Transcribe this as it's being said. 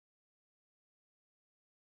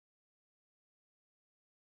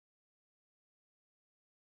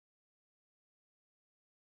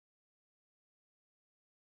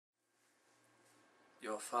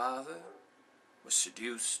your father was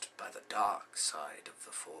seduced by the dark side of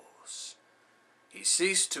the Force. He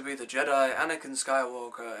ceased to be the Jedi Anakin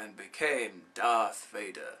Skywalker and became Darth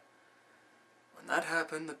Vader. When that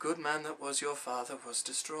happened, the good man that was your father was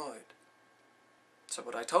destroyed. So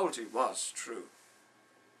what I told you was true,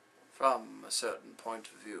 from a certain point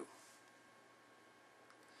of view.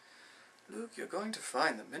 Luke, you're going to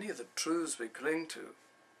find that many of the truths we cling to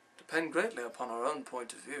depend greatly upon our own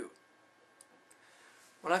point of view.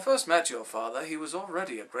 When I first met your father, he was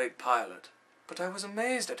already a great pilot, but I was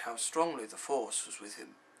amazed at how strongly the Force was with him.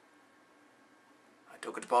 I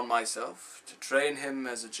took it upon myself to train him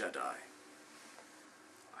as a Jedi.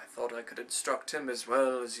 I thought I could instruct him as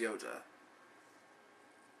well as Yoda.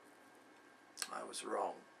 I was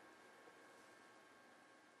wrong.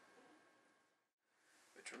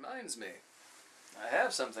 Which reminds me, I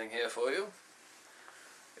have something here for you.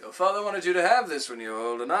 Your father wanted you to have this when you were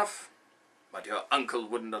old enough, but your uncle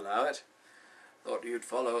wouldn't allow it. Thought you'd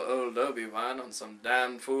follow old Obi-Wan on some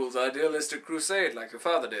damned fool's idealistic crusade like your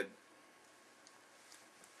father did.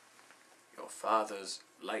 Your father's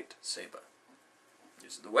lightsaber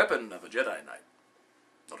is the weapon of a Jedi Knight,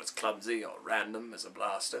 not as clumsy or random as a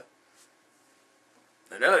blaster.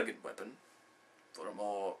 An elegant weapon for a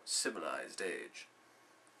more civilized age.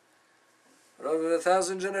 For over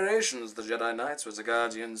 1,000 generations, the Jedi Knights were the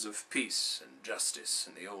guardians of peace and justice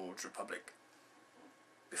in the Old Republic.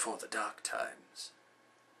 Before the Dark Times.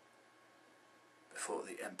 Before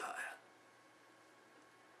the Empire.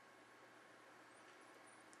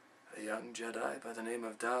 A young Jedi by the name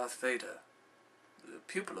of Darth Vader, a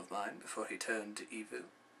pupil of mine before he turned to evil,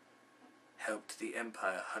 helped the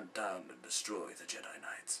Empire hunt down and destroy the Jedi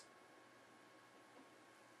Knights.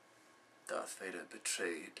 Darth Vader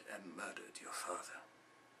betrayed and murdered your father.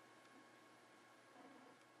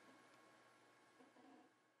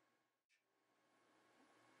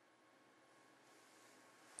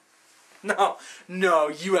 No,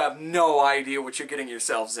 you have no idea what you're getting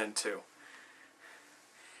yourselves into.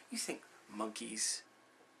 You think monkeys,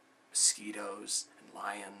 mosquitoes, and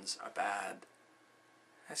lions are bad?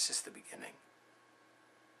 That's just the beginning.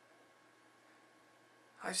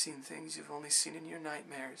 I've seen things you've only seen in your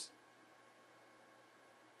nightmares.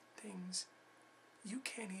 Things you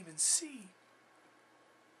can't even see.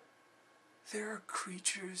 There are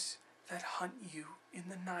creatures that hunt you in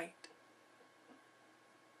the night.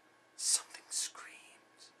 Something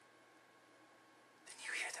screams. Then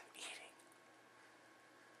you hear them eating.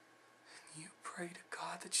 And you pray to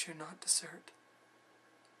God that you're not desert.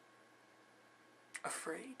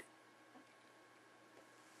 Afraid.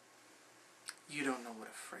 You don't know what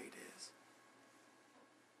afraid is.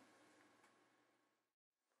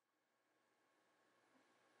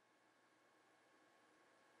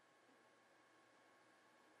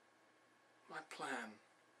 My plan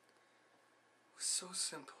was so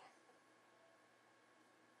simple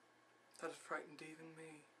that it frightened even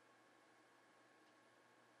me.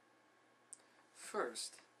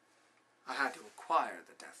 First, I had to acquire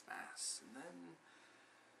the death mass, and then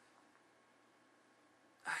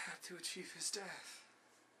I had to achieve his death.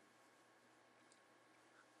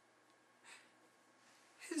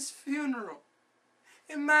 His funeral.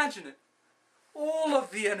 Imagine it. All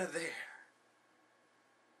of Vienna there.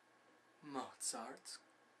 Mozart's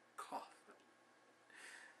coffin.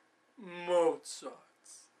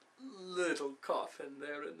 Mozart's little coffin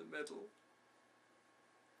there in the middle.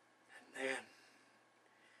 And then,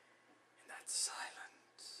 in that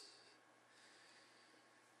silence,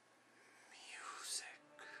 music.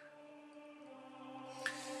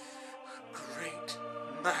 A great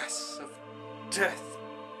mass of death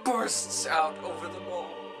bursts out over them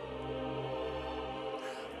all.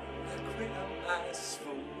 Requiem Mass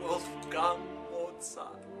for Wolfgang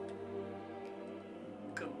Mozart,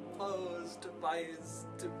 composed by his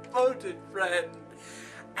devoted friend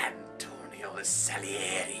Antonio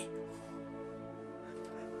Salieri.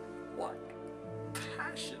 What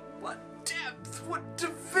passion, what depth, what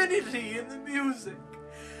divinity in the music!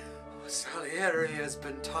 Salieri has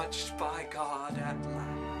been touched by God at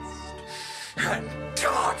last, and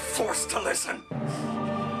God forced to listen.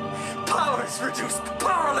 Powers reduced,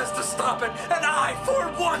 powerless to stop it, and I,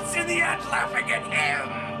 for once, in the end, laughing at him.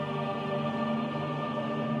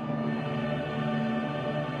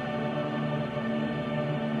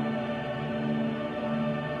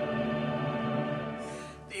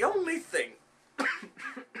 The only thing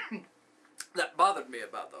that bothered me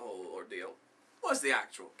about the whole ordeal was the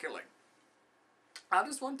actual killing. How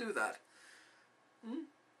does one do that?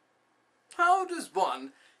 How does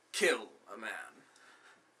one kill a man?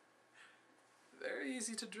 Very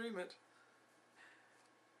easy to dream it.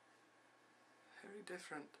 very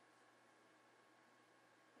different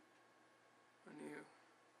when you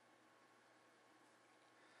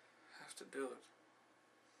have to do it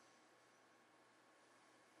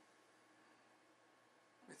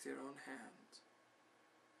with your own hands.